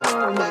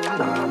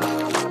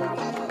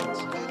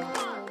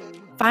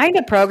Find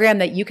a program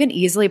that you can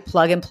easily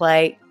plug and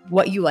play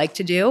what you like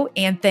to do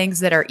and things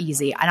that are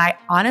easy. And I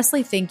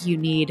honestly think you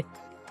need,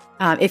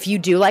 if you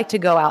do like to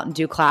go out and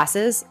do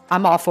classes,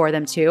 I'm all for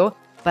them too.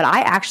 But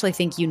I actually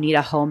think you need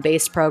a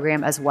home-based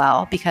program as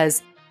well,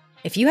 because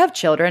if you have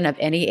children of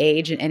any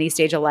age and any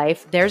stage of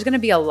life, there's going to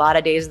be a lot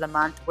of days of the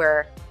month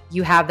where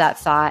you have that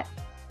thought,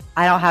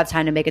 I don't have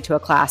time to make it to a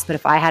class, but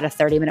if I had a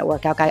 30-minute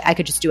workout, I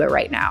could just do it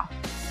right now.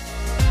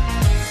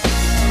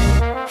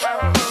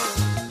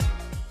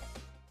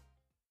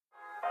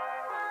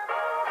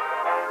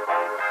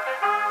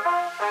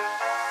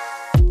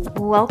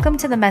 Welcome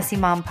to the Messy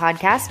Mom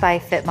Podcast by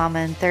Fit Mama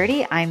in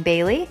 30. I'm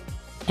Bailey.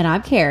 And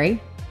I'm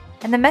Carrie.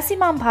 And the Messy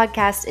Mom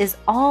Podcast is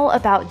all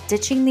about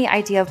ditching the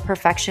idea of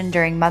perfection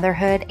during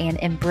motherhood and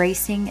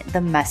embracing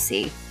the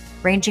messy,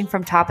 ranging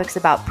from topics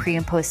about pre-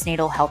 and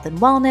postnatal health and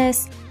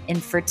wellness,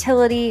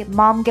 infertility,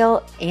 mom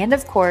guilt, and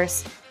of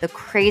course, the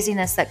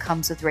craziness that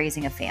comes with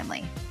raising a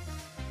family.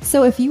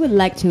 So if you would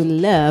like to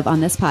live on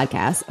this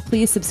podcast,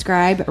 please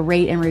subscribe,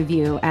 rate, and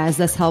review, as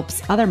this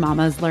helps other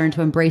mamas learn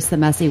to embrace the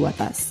messy with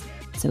us.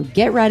 So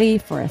get ready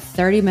for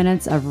 30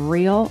 minutes of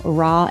real,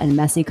 raw, and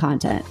messy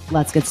content.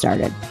 Let's get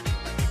started.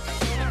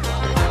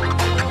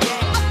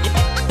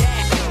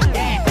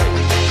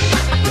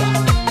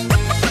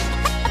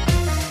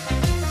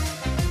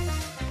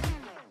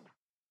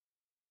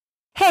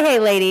 Hey,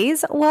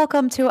 ladies.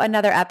 Welcome to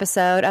another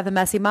episode of the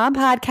Messy Mom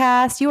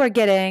Podcast. You are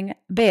getting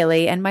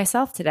Bailey and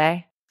myself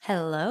today.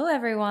 Hello,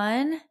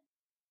 everyone.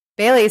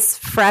 Bailey's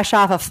fresh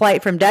off a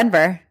flight from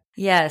Denver.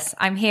 Yes,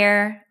 I'm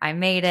here. I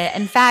made it.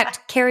 In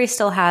fact, Carrie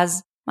still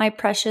has my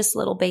precious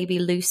little baby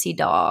Lucy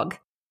dog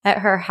at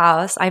her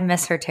house. I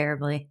miss her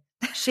terribly.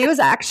 She was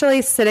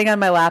actually sitting on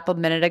my lap a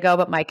minute ago,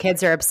 but my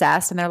kids are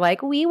obsessed and they're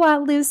like, we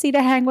want Lucy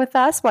to hang with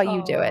us while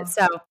you do it.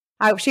 So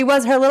she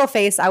was her little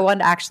face. I wanted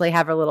to actually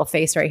have her little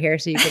face right here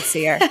so you could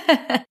see her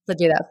to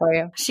do that for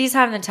you. She's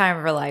having the time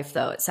of her life,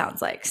 though, it sounds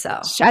like.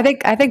 So I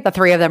think the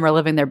three of them are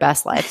living their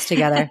best lives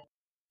together.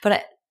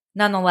 But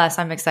nonetheless,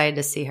 I'm excited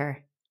to see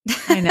her.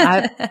 I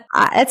know.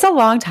 It's a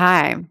long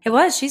time. It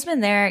was. She's been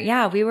there.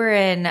 Yeah, we were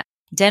in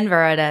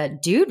Denver at a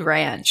dude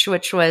ranch,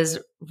 which was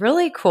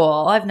really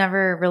cool. I've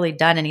never really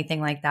done anything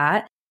like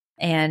that.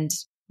 And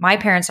my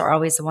parents are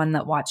always the one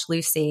that watch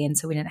Lucy. And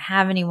so we didn't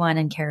have anyone.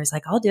 And Carrie was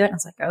like, I'll do it. And I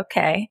was like,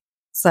 okay.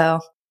 So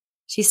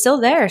she's still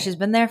there. She's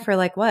been there for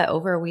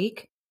over a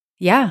week.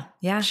 Yeah.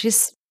 Yeah.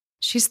 She's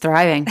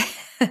thriving.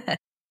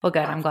 Well,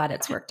 good. I'm glad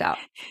it's worked out.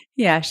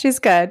 Yeah, she's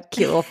good.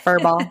 Cute little fur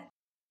ball.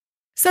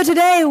 So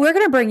today we're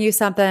going to bring you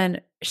something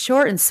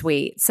short and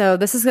sweet. So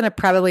this is going to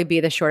probably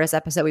be the shortest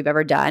episode we've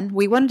ever done.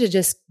 We wanted to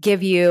just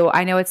give you,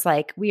 I know it's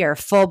like we are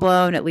full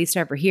blown, at least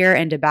over here,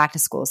 into back to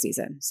school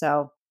season.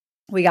 So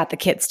we got the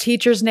kids'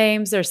 teachers'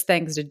 names. There's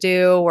things to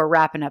do. We're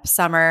wrapping up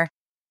summer.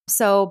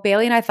 So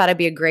Bailey and I thought it'd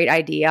be a great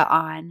idea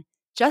on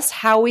just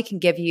how we can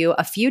give you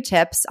a few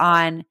tips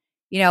on,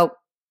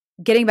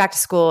 getting back to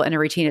school in a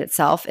routine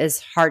itself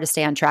is hard to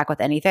stay on track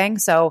with anything.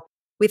 So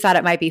we thought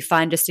it might be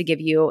fun just to give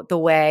you the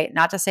way,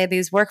 not to say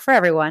these work for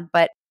everyone,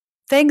 but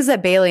things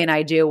that Bailey and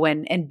I do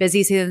when in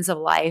busy seasons of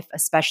life,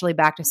 especially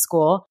back to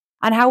school,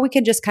 on how we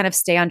can just kind of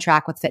stay on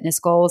track with fitness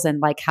goals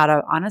and how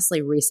to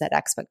honestly reset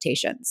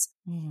expectations.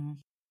 Mm-hmm.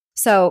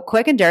 So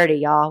quick and dirty,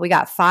 y'all. We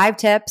got 5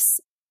 tips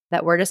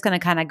that we're just going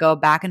to kind of go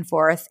back and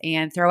forth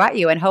and throw at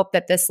you and hope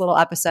that this little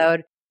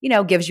episode,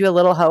 gives you a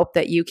little hope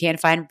that you can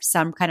find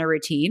some kind of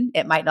routine.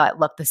 It might not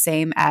look the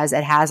same as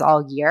it has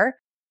all year,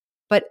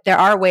 but there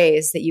are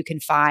ways that you can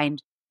find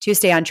to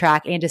stay on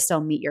track and to still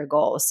meet your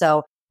goals.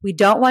 So we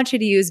don't want you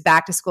to use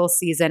back to school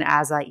season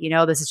as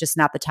this is just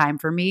not the time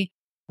for me.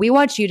 We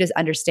want you to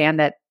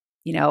understand that,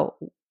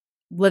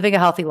 living a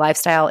healthy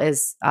lifestyle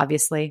is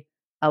obviously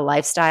a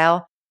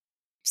lifestyle.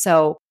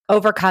 So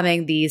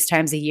overcoming these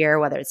times a year,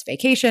 whether it's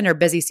vacation or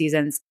busy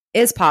seasons,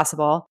 is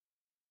possible.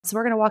 So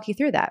we're going to walk you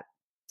through that.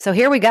 So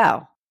here we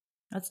go.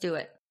 Let's do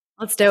it.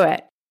 Let's do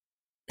it.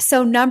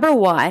 So number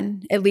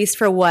 1, at least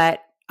for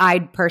what I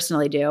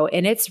personally do,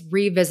 and it's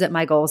revisit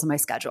my goals and my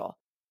schedule.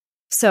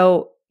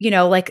 So,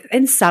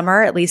 in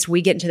summer, at least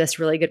we get into this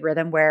really good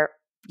rhythm where,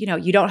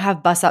 you don't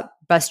have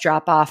bus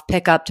drop off,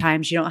 pickup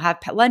times. You don't have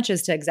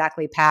lunches to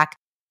exactly pack.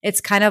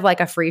 It's kind of like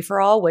a free for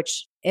all,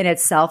 which in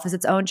itself is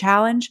its own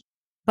challenge,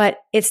 but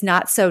it's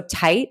not so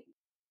tight.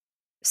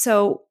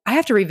 So I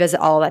have to revisit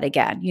all of that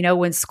again.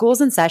 When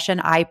school's in session,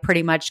 I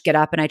pretty much get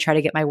up and I try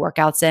to get my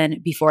workouts in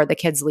before the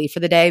kids leave for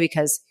the day,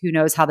 because who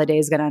knows how the day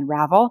is going to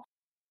unravel.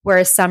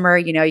 Whereas summer,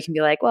 you can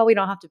be like, well, we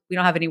don't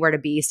have anywhere to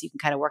be, so you can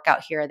kind of work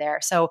out here or there.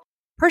 So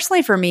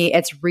personally for me,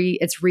 it's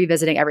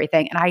revisiting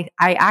everything. And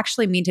I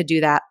actually mean to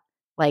do that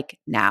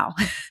now.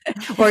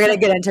 We're going to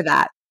get into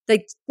that.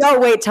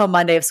 Don't wait till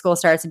Monday if school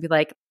starts and be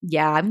like,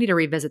 yeah, I need to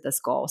revisit this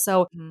goal.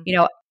 So,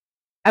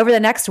 over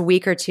the next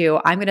week or two,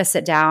 I'm going to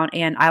sit down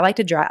and I like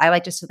just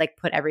to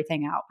put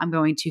everything out. I'm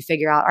going to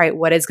figure out, all right,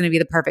 what is going to be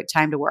the perfect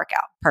time to work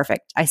out?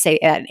 Perfect. I say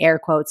it in air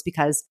quotes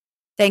because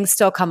things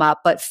still come up,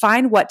 but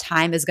find what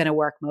time is going to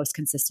work most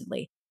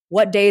consistently.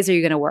 What days are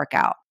you going to work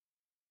out?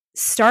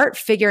 start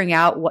figuring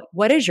out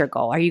what is your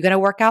goal. Are you going to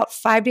work out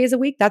 5 days a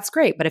week? That's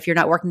great. But if you're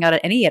not working out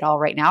at any at all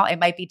right now, it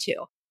might be 2.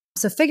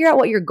 So figure out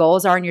what your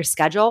goals are in your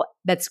schedule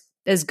that's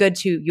as good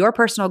to your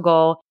personal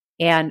goal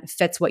and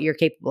fits what you're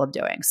capable of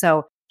doing.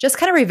 So just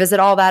kind of revisit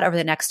all that over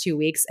the next 2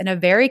 weeks in a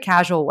very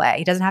casual way.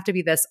 It doesn't have to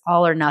be this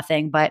all or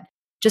nothing, but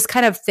just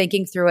kind of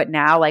thinking through it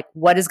now, like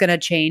what is going to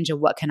change and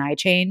what can I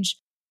change?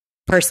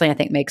 Personally, I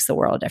think makes the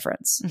world a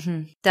difference.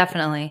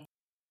 Definitely.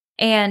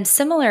 And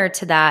similar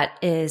to that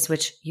is,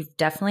 which you've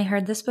definitely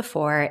heard this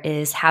before,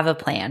 is have a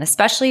plan,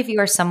 especially if you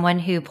are someone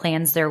who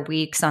plans their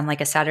weeks on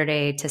like a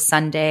Saturday to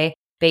Sunday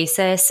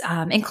basis.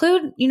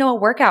 Include, a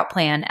workout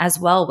plan as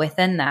well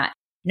within that.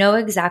 Know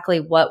exactly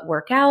what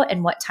workout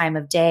and what time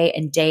of day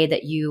and day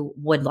that you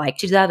would like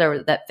to do that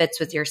or that fits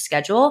with your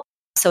schedule.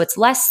 So it's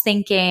less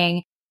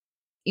thinking,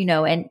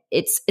 and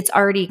it's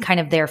already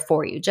kind of there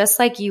for you. Just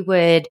like you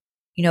would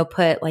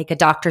put like a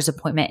doctor's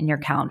appointment in your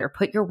calendar,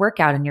 put your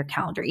workout in your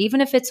calendar,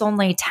 even if it's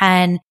only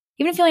 10,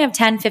 even if you only have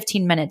 10,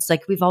 15 minutes,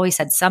 like we've always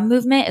said, some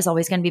movement is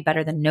always going to be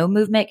better than no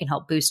movement. It can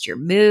help boost your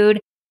mood,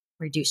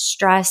 reduce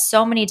stress,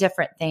 so many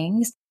different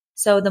things.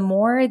 So the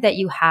more that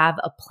you have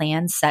a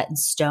plan set in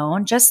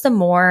stone, just the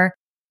more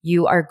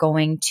you are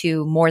going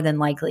to more than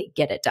likely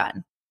get it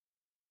done.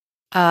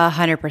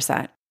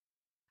 100%.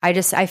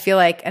 I feel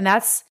like, and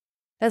that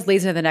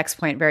leads me to the next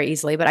point very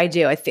easily, but I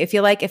do. I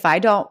feel like if I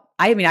don't,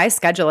 I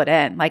schedule it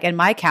in, like in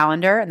my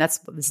calendar, and this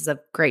is a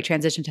great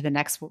transition to the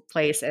next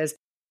place is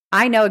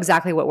I know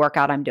exactly what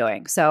workout I'm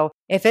doing. So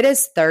if it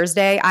is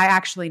Thursday, I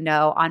actually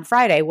know on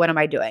Friday, what am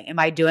I doing? Am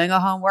I doing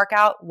a home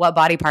workout? What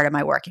body part am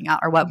I working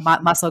out or what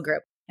muscle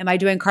group? Am I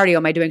doing cardio?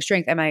 Am I doing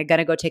strength? Am I going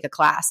to go take a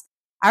class?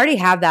 I already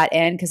have that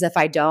in because if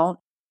I don't,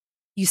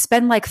 you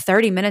spend like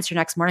 30 minutes your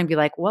next morning and be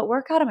like, what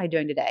workout am I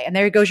doing today? And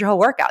there goes your whole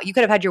workout. You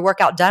could have had your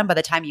workout done by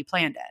the time you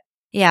planned it.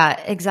 Yeah,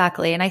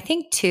 exactly. And I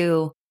think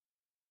too,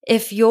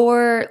 if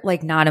you're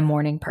like not a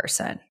morning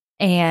person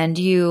and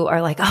you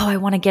are like, oh, I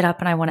want to get up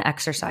and I want to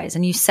exercise,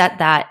 and you set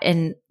that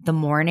in the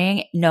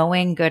morning,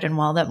 knowing good and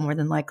well that more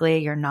than likely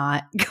you're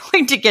not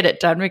going to get it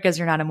done because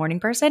you're not a morning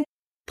person,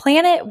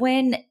 plan it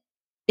when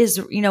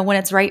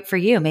it's right for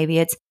you. Maybe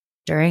it's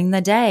during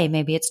the day,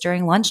 maybe it's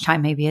during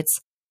lunchtime, maybe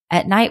it's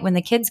at night when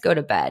the kids go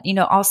to bed.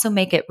 Also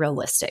make it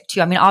realistic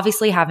too.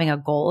 Obviously having a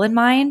goal in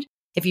mind.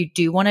 If you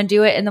do want to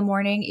do it in the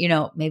morning,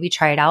 maybe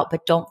try it out,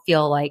 but don't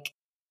feel like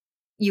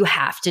you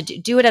have to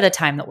do it at a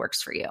time that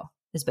works for you,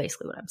 is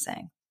basically what I'm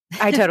saying.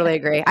 I totally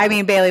agree.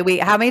 Bailey,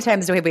 how many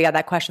times do we get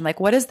that question? Like,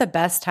 what is the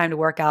best time to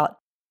work out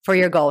for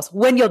your goals?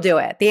 When you'll do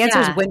it. The answer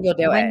is when you'll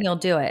do it. When you'll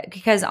do it.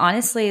 Because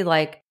honestly,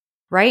 like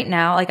right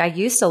now, like I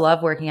used to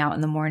love working out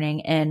in the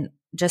morning, and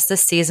just the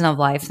season of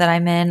life that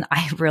I'm in,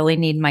 I really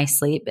need my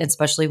sleep,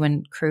 especially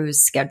when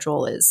Crew's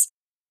schedule is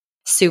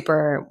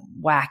super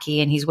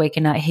wacky and he's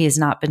waking up. He has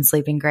not been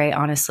sleeping great,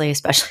 honestly,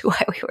 especially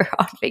while we were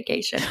on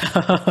vacation.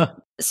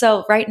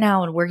 So right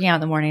now, working out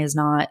in the morning is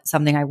not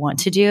something I want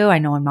to do. I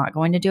know I'm not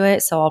going to do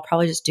it. So I'll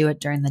probably just do it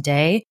during the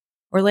day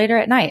or later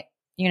at night,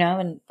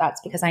 and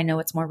that's because I know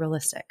it's more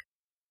realistic.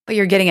 But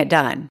you're getting it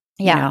done.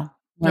 More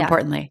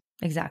importantly.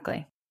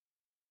 Exactly.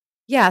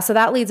 Yeah. So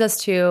that leads us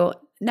to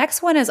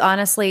next one is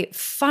honestly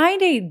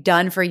find a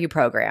done for you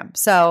program.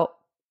 So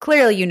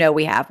clearly,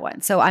 we have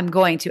one. So I'm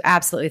going to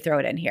absolutely throw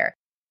it in here.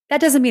 That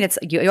doesn't mean it's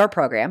your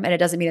program and it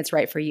doesn't mean it's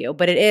right for you,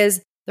 but it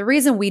is the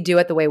reason we do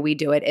it the way we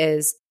do it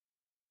is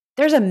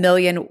there's a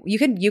million, you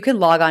can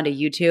log on to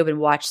YouTube and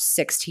watch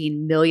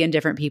 16 million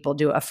different people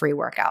do a free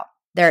workout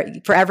there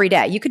for every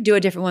day. You could do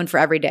a different one for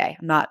every day.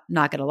 I'm not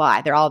going to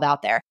lie. They're all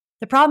out there.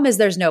 The problem is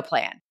there's no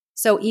plan.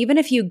 So even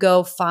if you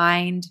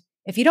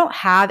if you don't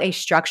have a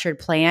structured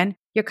plan,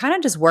 you're kind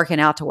of just working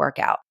out to work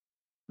out.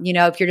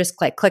 If you're just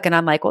like clicking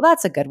on like, well,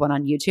 that's a good one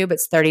on YouTube.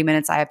 It's 30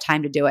 minutes. I have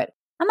time to do it.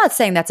 I'm not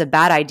saying that's a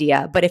bad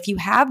idea, but if you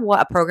have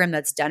a program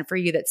that's done for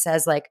you that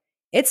says like,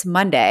 it's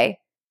Monday,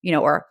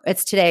 or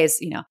it's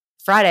today's,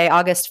 Friday,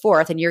 August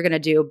 4th, and you're going to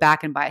do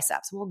back and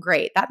biceps. Well,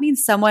 great. That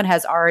means someone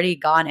has already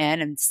gone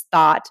in and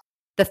thought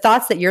the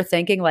thoughts that you're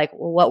thinking like,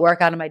 well, what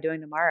workout am I doing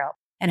tomorrow?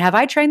 And have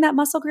I trained that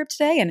muscle group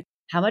today? And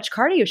how much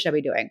cardio should I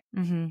be doing?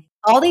 Mm-hmm.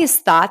 All these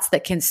thoughts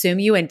that consume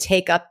you and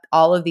take up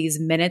all of these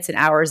minutes and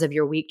hours of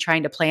your week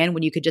trying to plan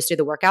when you could just do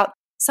the workout,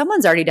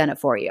 someone's already done it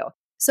for you.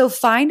 So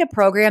find a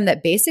program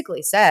that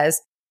basically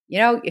says,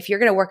 if you're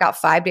going to work out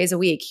 5 days a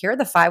week, here are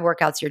the 5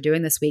 workouts you're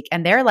doing this week.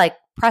 And they're like,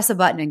 press a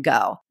button and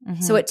go.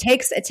 Mm-hmm. So it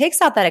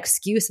takes out that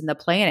excuse in the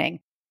planning.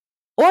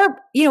 Or,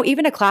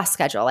 even a class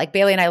schedule. Like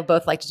Bailey and I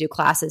both like to do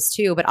classes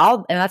too, but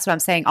and that's what I'm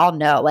saying, I'll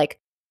know. Like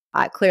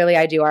clearly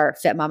I do our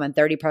Fit Mom in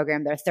 30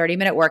 program. They're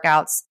 30-minute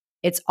workouts.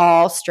 It's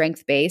all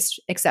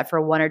strength-based except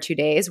for 1 or 2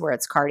 days where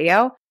it's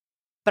cardio.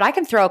 But I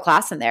can throw a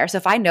class in there. So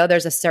if I know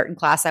there's a certain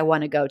class I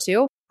want to go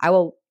to, I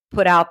will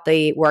put out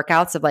the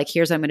workouts of like,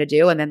 here's what I'm going to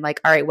do. And then like,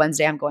 all right,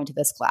 Wednesday, I'm going to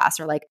this class.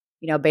 Or like,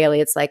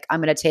 Bailey, it's like,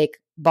 I'm going to take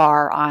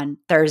bar on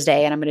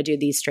Thursday and I'm going to do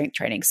these strength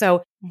training.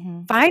 So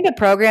find a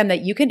program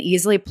that you can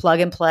easily plug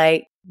and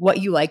play what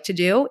you like to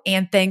do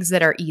and things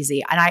that are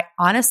easy. And I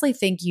honestly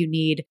think you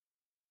need,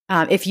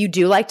 if you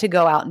do like to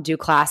go out and do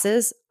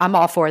classes, I'm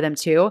all for them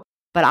too.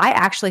 But I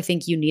actually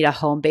think you need a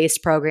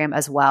home-based program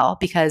as well,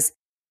 because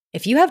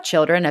if you have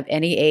children of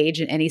any age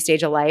and any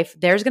stage of life,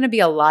 there's going to be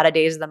a lot of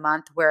days of the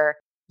month where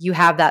you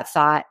have that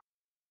thought,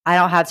 I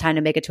don't have time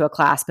to make it to a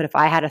class, but if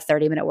I had a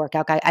 30-minute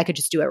workout, I could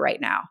just do it right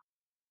now.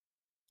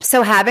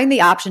 So having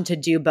the option to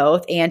do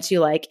both and to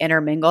like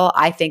intermingle,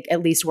 I think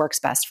at least works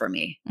best for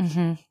me.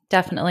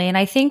 Definitely. And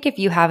I think if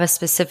you have a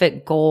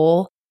specific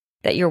goal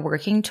that you're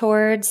working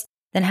towards,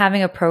 then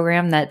having a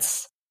program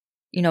that's,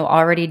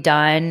 already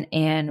done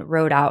and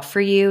wrote out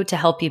for you to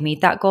help you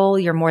meet that goal,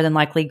 you're more than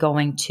likely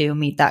going to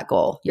meet that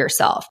goal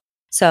yourself.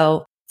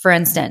 So for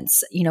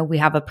instance, we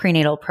have a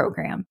prenatal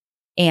program,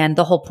 and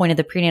the whole point of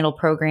the prenatal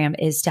program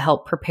is to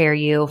help prepare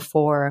you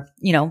for,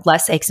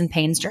 less aches and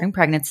pains during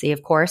pregnancy,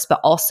 of course, but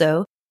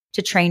also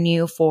to train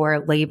you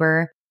for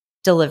labor,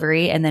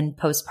 delivery, and then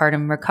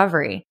postpartum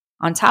recovery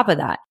on top of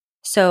that.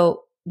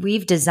 So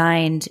we've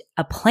designed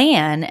a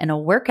plan and a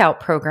workout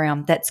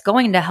program that's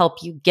going to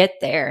help you get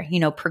there,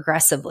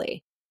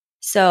 progressively.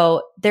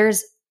 So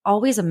there's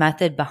always a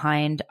method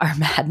behind our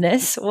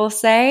madness, we'll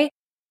say.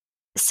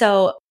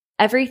 So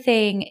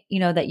everything,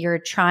 that you're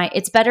trying,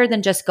 it's better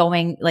than just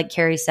going, like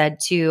Carrie said,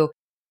 to,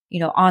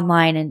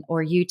 online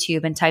or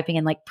YouTube and typing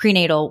in like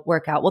prenatal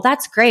workout. Well,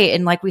 that's great.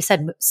 And like we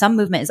said, some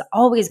movement is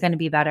always going to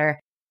be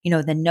better,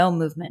 than no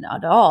movement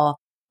at all.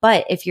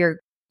 But if your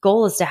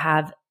goal is to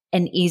have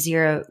an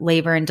easier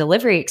labor and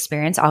delivery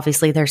experience,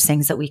 obviously there's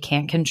things that we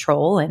can't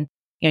control, and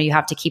you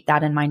have to keep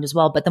that in mind as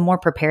well. But the more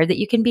prepared that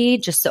you can be,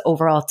 just the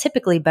overall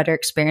typically better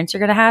experience you're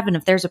going to have. And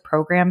if there's a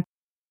program,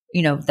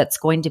 that's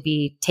going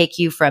to take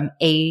you from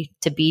A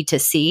to B to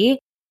C,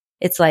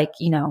 it's like,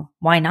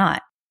 why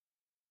not?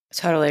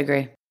 Totally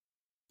agree.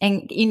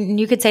 And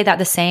you could say that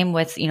the same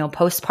with,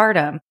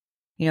 postpartum,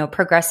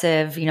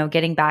 progressive,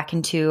 getting back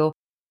into,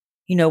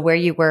 where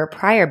you were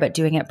prior, but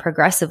doing it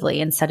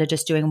progressively instead of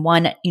just doing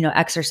one,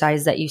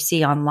 exercise that you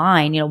see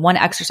online. One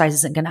exercise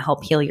isn't going to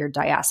help heal your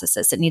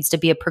diastasis. It needs to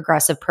be a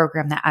progressive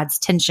program that adds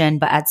tension,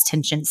 but adds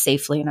tension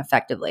safely and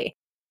effectively.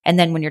 And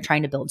then when you're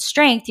trying to build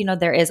strength,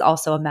 there is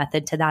also a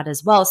method to that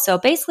as well. So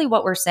basically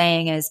what we're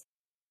saying is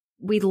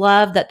we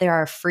love that there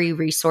are free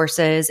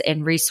resources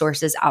and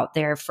resources out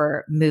there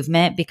for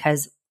movement,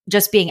 because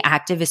just being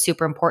active is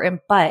super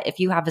important. But if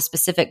you have a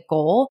specific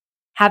goal,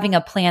 having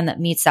a plan that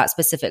meets that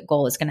specific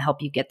goal is going to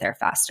help you get there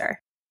faster.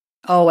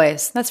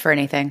 Always. That's for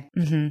anything.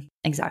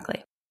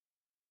 Exactly.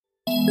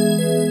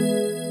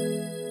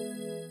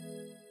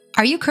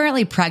 Are you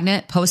currently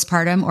pregnant,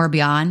 postpartum, or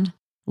beyond?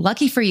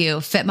 Lucky for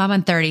you, Fit Mom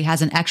in 30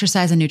 has an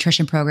exercise and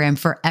nutrition program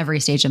for every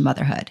stage of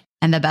motherhood.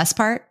 And the best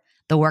part?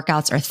 The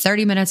workouts are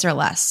 30 minutes or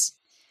less.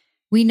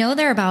 We know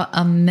there are about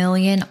 1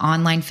 million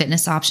online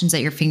fitness options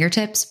at your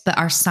fingertips, but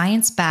our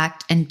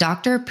science-backed and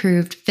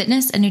doctor-approved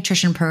fitness and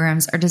nutrition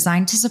programs are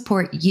designed to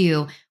support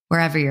you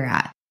wherever you're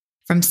at.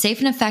 From safe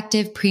and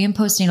effective pre- and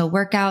postnatal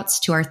workouts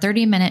to our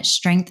 30-minute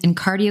strength and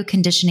cardio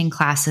conditioning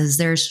classes,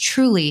 there's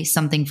truly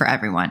something for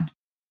everyone.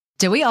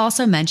 Did we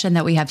also mention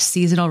that we have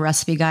seasonal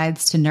recipe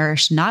guides to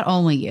nourish not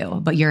only you,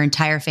 but your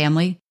entire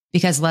family?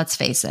 Because let's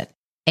face it,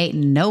 ain't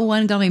no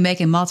one gonna be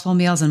making multiple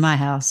meals in my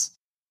house.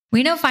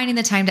 We know finding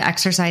the time to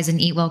exercise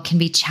and eat well can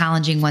be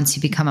challenging once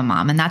you become a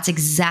mom, and that's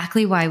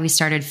exactly why we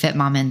started Fit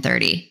Mom in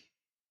 30.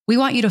 We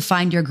want you to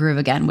find your groove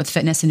again with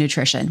fitness and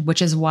nutrition,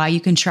 which is why you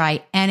can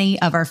try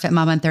any of our Fit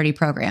Mom in 30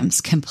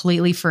 programs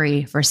completely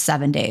free for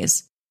 7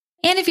 days.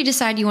 And if you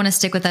decide you want to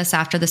stick with us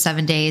after the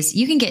 7 days,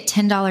 you can get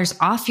 $10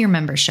 off your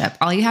membership.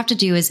 All you have to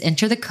do is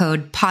enter the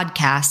code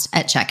PODCAST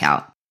at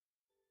checkout.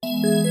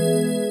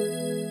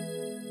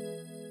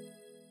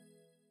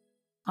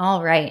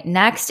 All right.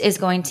 Next is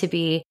going to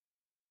be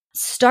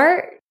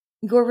start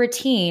your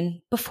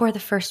routine before the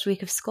first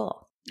week of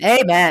school.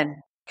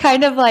 Amen.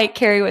 Kind of like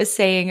Carrie was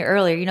saying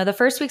earlier, the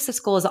first weeks of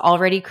school is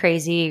already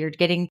crazy. You're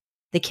getting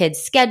the kids'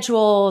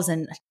 schedules,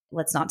 and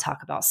let's not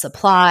talk about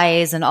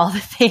supplies and all the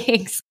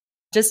things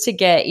just to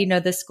get,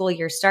 the school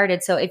year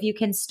started. So if you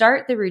can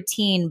start the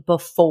routine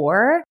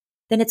before,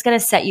 then it's going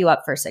to set you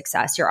up for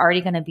success. You're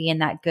already going to be in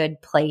that good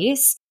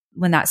place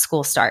when that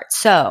school starts.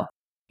 So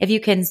if you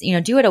can,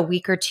 do it a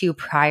week or two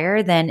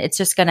prior, then it's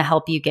just going to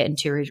help you get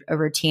into a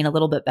routine a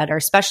little bit better,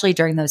 especially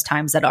during those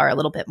times that are a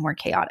little bit more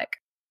chaotic.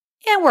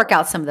 And work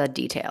out some of the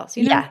details.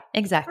 Yeah,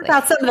 exactly. Work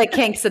out some of the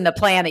kinks in the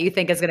plan that you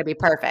think is going to be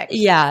perfect.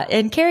 Yeah.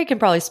 And Carrie can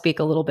probably speak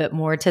a little bit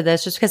more to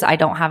this just because I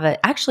don't have it.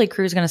 Actually,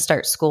 Crew's going to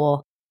start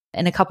school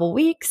in a couple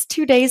weeks,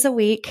 2 days a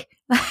week.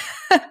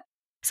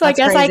 So I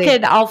guess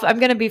crazy. I'm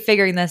going to be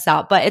figuring this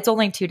out, but it's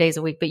only 2 days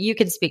a week, but you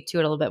can speak to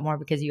it a little bit more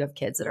because you have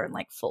kids that are in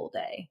like full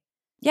day.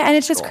 Yeah. And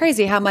it's just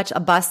crazy how much a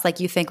bus, like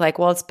you think like,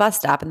 well, it's bus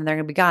stop and then they're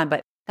going to be gone.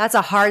 But that's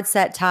a hard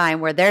set time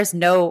where there's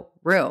no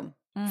room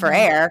for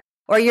air,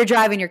 or you're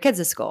driving your kids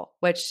to school,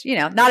 which,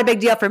 not a big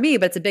deal for me,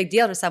 but it's a big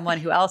deal to someone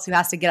who has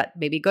to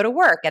maybe go to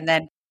work. And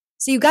then,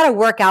 so you got to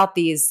work out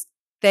these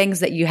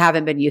things that you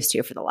haven't been used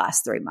to for the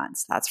last 3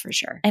 months. That's for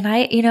sure.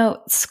 And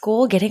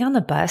school, getting on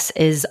the bus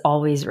is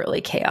always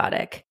really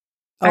chaotic.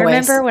 Always. I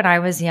remember when I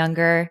was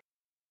younger,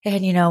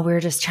 And, we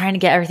were just trying to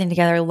get everything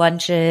together,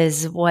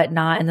 lunches,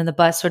 whatnot. And then the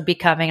bus would be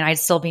coming and I'd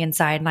still be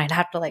inside and I'd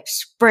have to like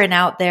sprint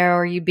out there,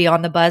 or you'd be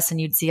on the bus and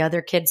you'd see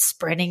other kids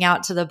sprinting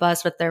out to the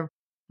bus with their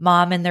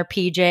mom in their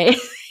PJ.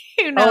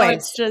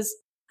 It's just,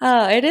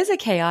 it is a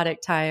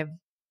chaotic time.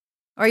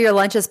 Or your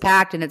lunch is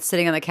packed and it's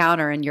sitting on the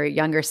counter and your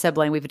younger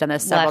sibling, we've done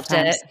this several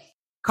times.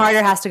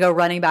 Carter has to go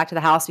running back to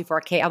the house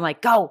before Kate. I'm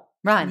like, go,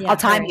 run. Yeah, I'll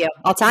time you.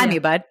 I'll time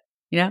you, bud.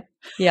 Yeah,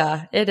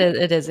 it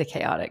is a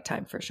chaotic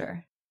time for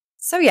sure.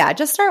 So yeah,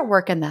 just start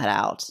working that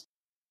out.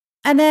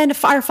 And then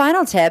our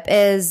final tip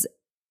is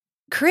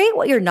create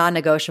what your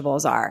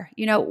non-negotiables are.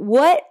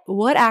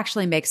 What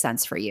actually makes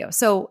sense for you.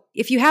 So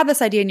if you have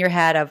this idea in your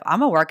head of, I'm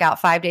going to work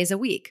out 5 days a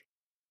week,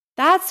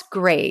 that's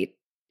great.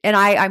 And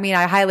I mean,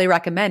 I highly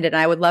recommend it. And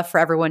I would love for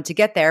everyone to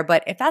get there.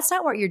 But if that's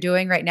not what you're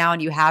doing right now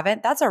and you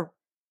haven't, that's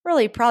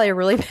probably a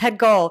really bad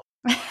goal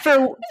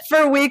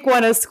for week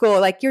 1 of school.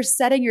 Like you're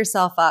setting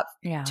yourself up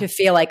to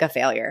feel like a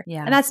failure.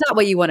 Yeah. And that's not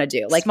what you want to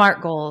do. Like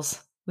smart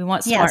goals. We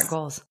want smart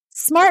goals.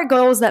 Smart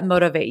goals that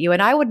motivate you.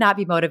 And I would not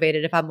be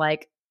motivated if I'm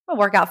like, I'll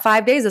work out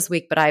 5 days this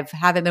week, but I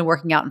haven't been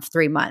working out in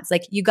 3 months.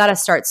 Like you got to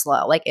start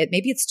slow. Like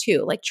maybe it's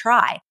 2, like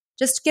try.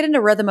 Just get into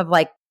rhythm of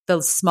like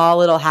those small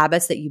little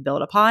habits that you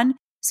build upon.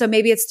 So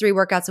maybe it's 3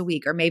 workouts a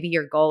week, or maybe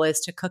your goal is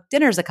to cook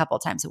dinners a couple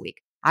times a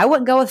week. I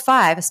wouldn't go with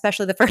 5,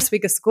 especially the first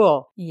week of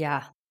school.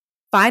 Yeah.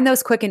 Find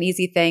those quick and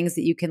easy things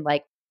that you can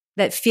like,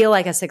 that feel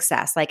like a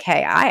success. Like,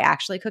 hey, I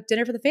actually cooked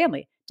dinner for the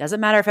family. Doesn't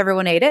matter if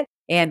everyone ate it.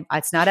 And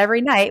it's not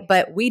every night,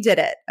 but we did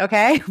it.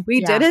 Okay. We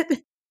did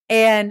it.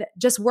 And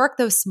just work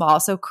those small.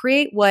 So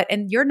create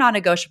and your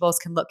non-negotiables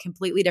can look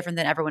completely different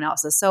than everyone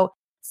else's. So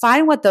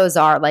find what those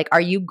are. Like, are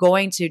you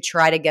going to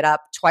try to get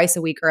up twice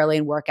a week early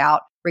and work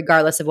out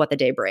regardless of what the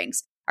day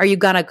brings? Are you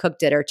going to cook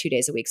dinner 2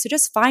 days a week? So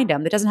just find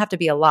them. There doesn't have to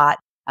be a lot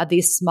of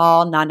these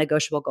small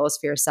non-negotiable goals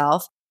for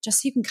yourself,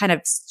 just so you can kind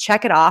of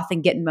check it off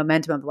and get in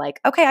momentum of like,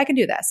 okay, I can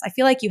do this. I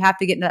feel like you have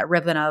to get into that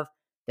rhythm of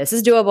this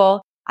is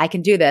doable. I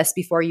can do this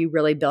before you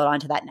really build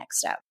onto that next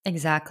step.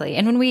 Exactly.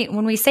 And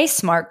when we say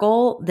SMART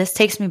goal, this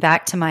takes me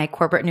back to my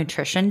corporate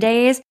nutrition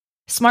days.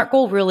 SMART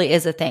goal really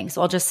is a thing.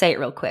 So I'll just say it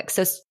real quick.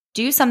 So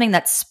do something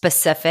that's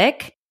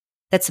specific,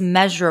 that's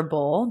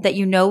measurable, that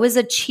you know is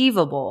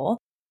achievable,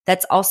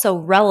 that's also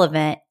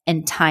relevant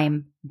and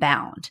time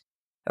bound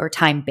or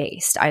time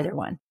based, either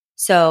one.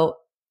 So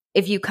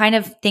if you kind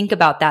of think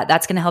about that,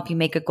 that's going to help you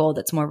make a goal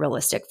that's more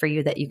realistic for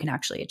you that you can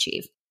actually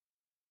achieve.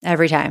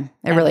 Every time.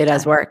 It really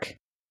does work.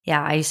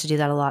 Yeah, I used to do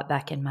that a lot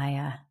back in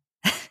my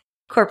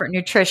corporate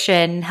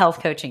nutrition health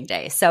coaching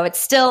days. So it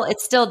still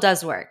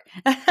does work.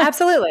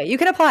 Absolutely. You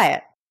can apply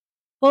it.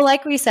 Well,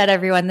 like we said,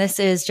 everyone, this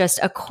is just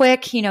a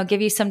quick,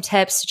 give you some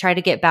tips to try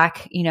to get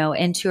back,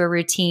 into a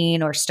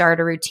routine or start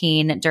a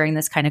routine during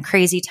this kind of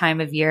crazy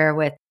time of year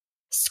with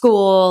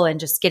school and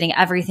just getting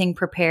everything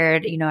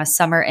prepared, as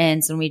summer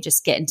ends and we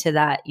just get into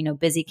that,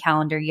 busy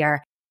calendar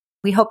year.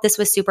 We hope this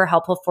was super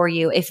helpful for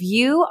you. If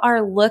you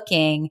are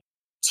looking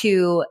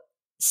to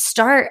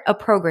start a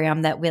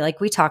program that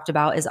we talked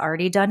about is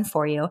already done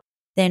for you,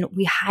 then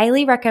we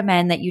highly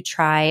recommend that you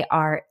try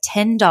our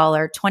 $10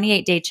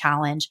 28-day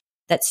challenge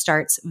that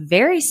starts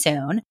very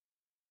soon,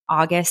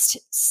 August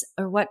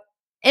or what?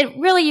 It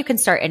really, you can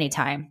start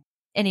anytime.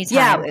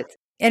 Yeah.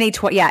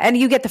 And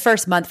you get the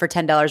first month for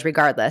 $10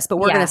 regardless, but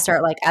we're going to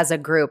start like as a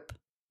group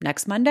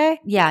next Monday.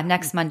 Yeah.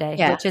 Next Monday,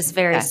 which is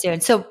very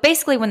soon. So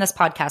basically when this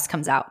podcast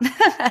comes out,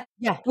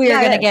 we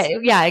are going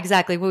to get,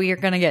 exactly. We are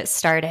going to get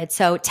started.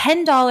 So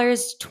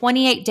 $10,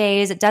 28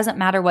 days. It doesn't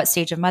matter what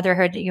stage of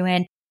motherhood you're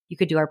in. You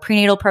could do our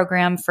prenatal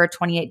program for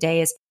 28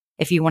 days.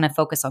 If you want to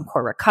focus on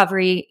core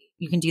recovery,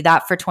 you can do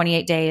that for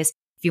 28 days.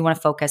 If you want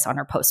to focus on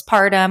our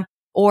postpartum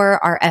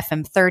or our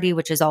FM30,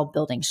 which is all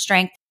building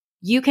strength,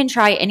 you can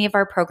try any of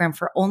our program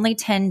for only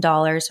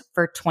 $10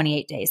 for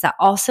 28 days. That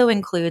also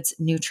includes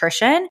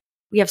nutrition.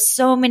 We have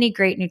so many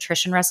great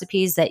nutrition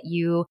recipes that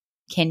you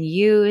can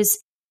use.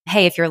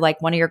 Hey, if you're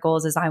like one of your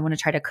goals is I want to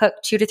try to cook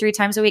 2 to 3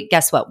 times a week,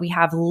 guess what? We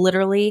have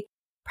literally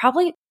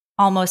probably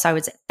almost, I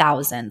would say,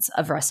 thousands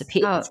of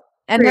recipes. Oh,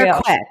 and they're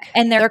quick.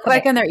 And they're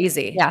quick and they're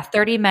easy. Yeah,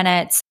 30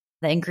 minutes.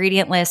 The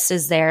ingredient list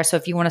is there. So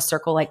if you want to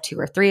circle like 2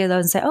 or 3 of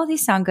those and say, oh,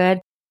 these sound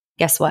good,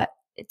 guess what?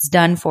 It's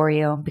done for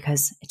you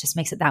because it just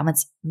makes it that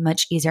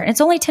much easier. And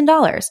it's only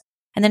 $10.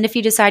 And then if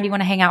you decide you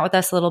want to hang out with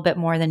us a little bit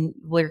more, then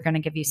we're going to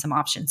give you some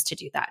options to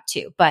do that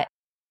too. But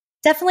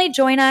definitely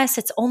join us.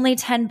 It's only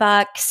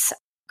 $10.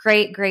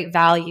 Great, great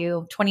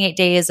value. 28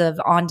 days of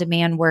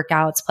on-demand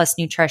workouts plus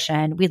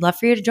nutrition. We'd love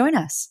for you to join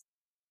us.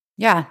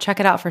 Yeah, check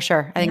it out for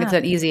sure. I think it's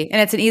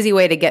an easy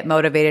way to get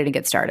motivated and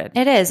get started.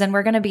 It is. And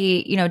we're going to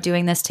be,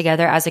 doing this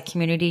together as a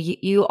community.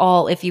 You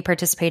all, if you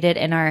participated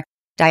in our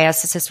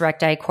Diastasis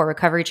Recti Core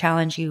Recovery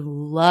Challenge, you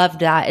loved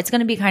that. It's going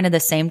to be kind of the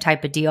same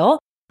type of deal.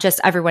 Just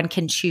everyone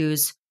can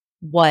choose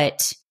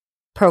what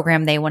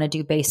program they want to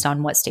do based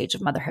on what stage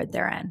of motherhood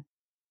they're in.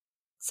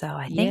 So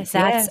I think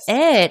that's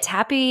it.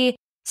 Happy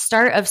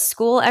start of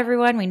school,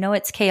 everyone. We know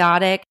it's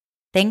chaotic.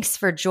 Thanks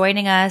for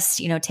joining us,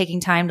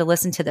 taking time to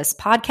listen to this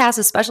podcast,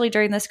 especially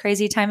during this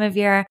crazy time of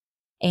year.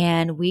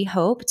 And we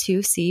hope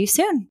to see you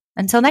soon.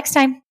 Until next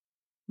time.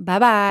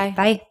 Bye-bye.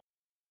 Bye.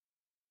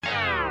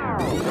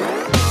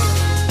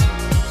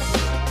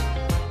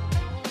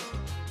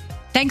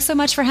 Thanks so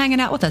much for hanging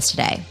out with us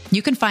today.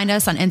 You can find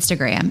us on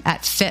Instagram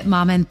at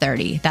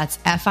FitMamin30. That's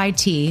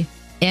FitMamin30.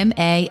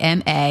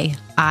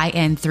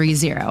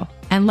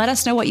 And let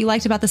us know what you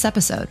liked about this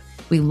episode.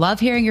 We love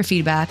hearing your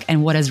feedback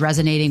and what is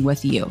resonating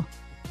with you.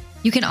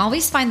 You can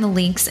always find the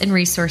links and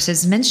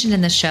resources mentioned in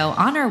the show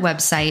on our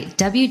website,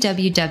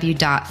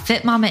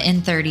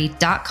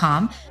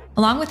 www.fitmamain30.com,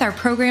 along with our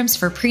programs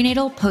for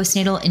prenatal,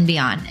 postnatal, and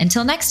beyond.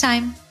 Until next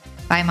time,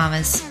 bye,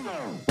 mamas.